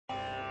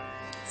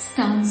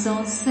Stanza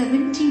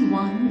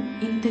 71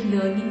 in the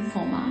learning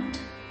format.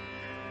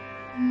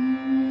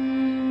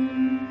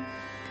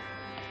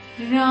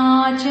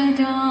 Raja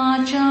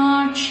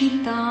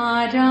Rajarchita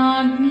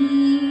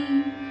Ragni,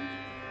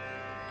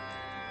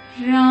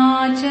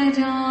 Raja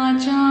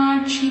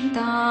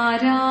Rajarchita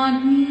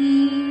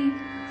Ragni,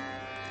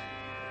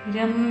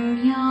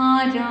 Ramya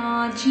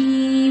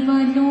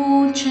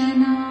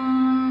Rajivalochana,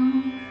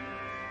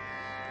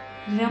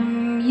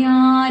 Ramya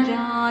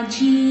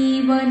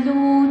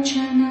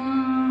Rajivalochana,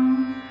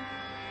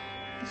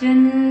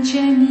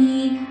 Ranjani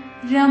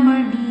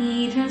Ramani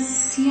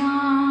Rasya,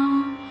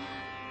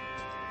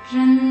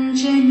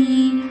 Ranjani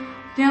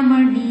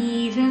Ramani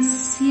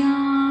Rasya,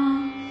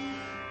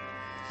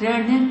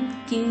 Ranat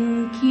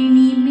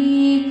Kinkini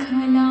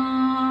Mekhala,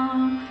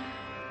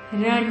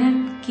 Ranat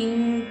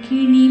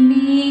Kinkini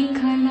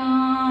Mekhala,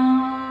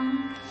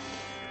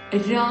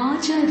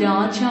 Raja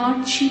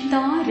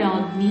Rajarchita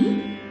Ragni,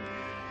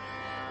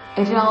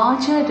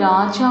 Raja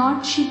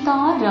Rajarchita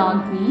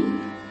Ragni,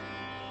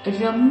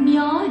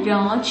 Ramya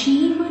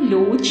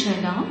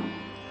Rajivalochana,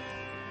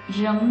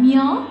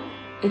 Ramya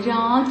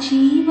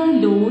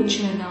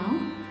Rajivalochana,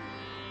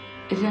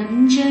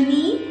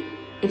 Ranjani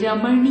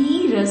Ramani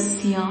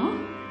Rasya,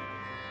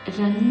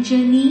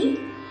 Ranjani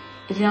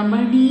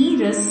Ramani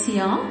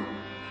Rasya,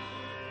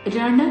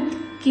 Ranat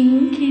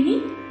Kinkini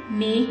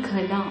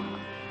Mekhala,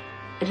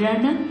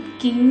 Ranat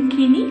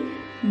Kinkini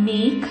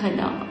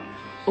Mekhala.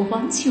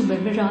 Once you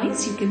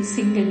memorize, you can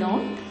sing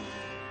along.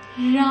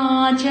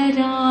 Raja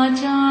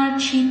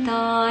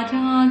Rajarchita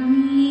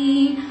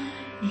Ragni,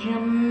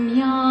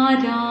 Ramya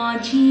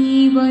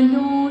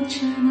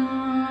Rajivalochana,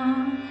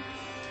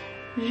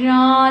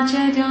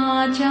 Raja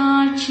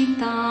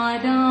Rajarchita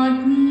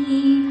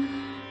Ragni,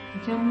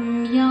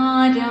 Ramya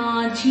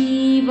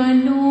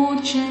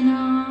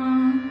Rajivalochana,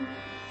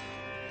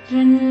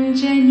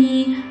 Ranjani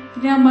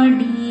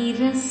Ramani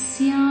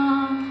Rasya,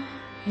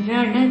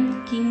 Ranat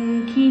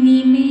Kinkini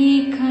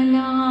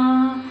Mekhala,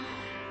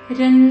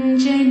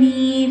 Ranjani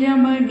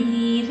Ramani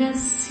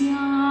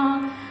Rasya,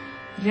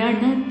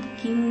 Ranat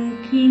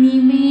Kinkini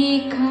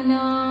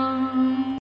Mekhala.